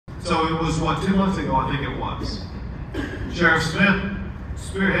So it was, what, 2 months ago, I think it was. Sheriff Smith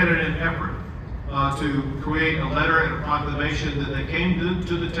spearheaded an effort to create a letter and a proclamation that they came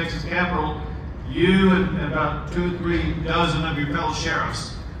to the Texas Capitol. You and about 2 or 3 dozen of your fellow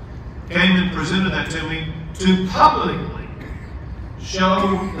sheriffs came and presented that to me to publicly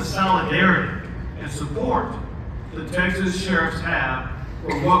show the solidarity and support the Texas sheriffs have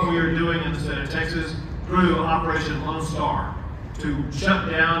for what we are doing in the state of Texas through Operation Lone Star to shut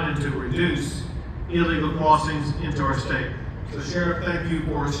down and to reduce illegal crossings into our state. So Sheriff, thank you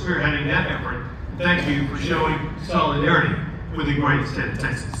for spearheading that effort. Thank you for showing solidarity with the great state of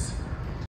Texas.